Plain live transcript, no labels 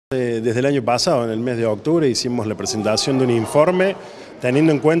desde el año pasado, en el mes de octubre, hicimos la presentación de un informe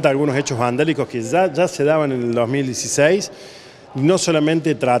teniendo en cuenta algunos hechos vandálicos que ya se daban en el 2016. No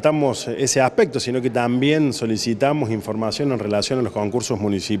solamente tratamos ese aspecto, sino que también solicitamos información en relación a los concursos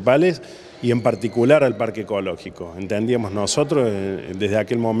municipales y en particular al Parque Ecológico. Entendíamos nosotros desde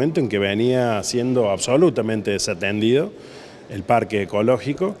aquel momento en que venía siendo absolutamente desatendido el Parque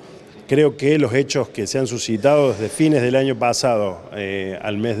Ecológico. Creo que los hechos que se han suscitado desde fines del año pasado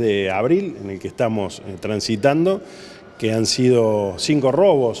al mes de abril, en el que estamos transitando, que han sido 5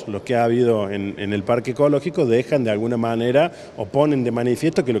 robos los que ha habido en el Parque Ecológico, dejan de alguna manera o ponen de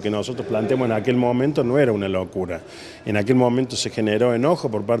manifiesto que lo que nosotros planteamos en aquel momento no era una locura. En aquel momento se generó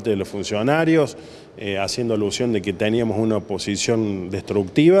enojo por parte de los funcionarios, haciendo alusión de que teníamos una oposición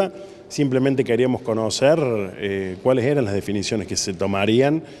destructiva. Simplemente queríamos conocer cuáles eran las definiciones que se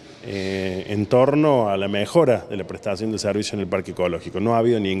tomarían en torno a la mejora de la prestación de servicio en el Parque Ecológico. No ha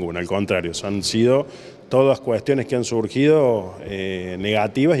habido ninguna, al contrario, han sido todas cuestiones que han surgido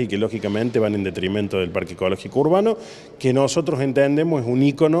negativas y que lógicamente van en detrimento del Parque Ecológico Urbano, que nosotros entendemos es un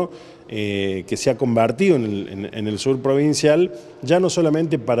ícono que se ha convertido en el sur provincial, ya no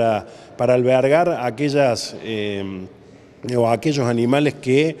solamente para albergar aquellos animales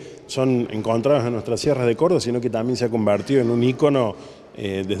que son encontrados en nuestras sierras de Córdoba, sino que también se ha convertido en un ícono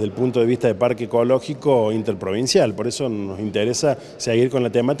desde el punto de vista de parque ecológico interprovincial. Por eso nos interesa seguir con la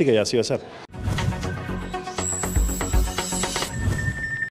temática y así va a ser.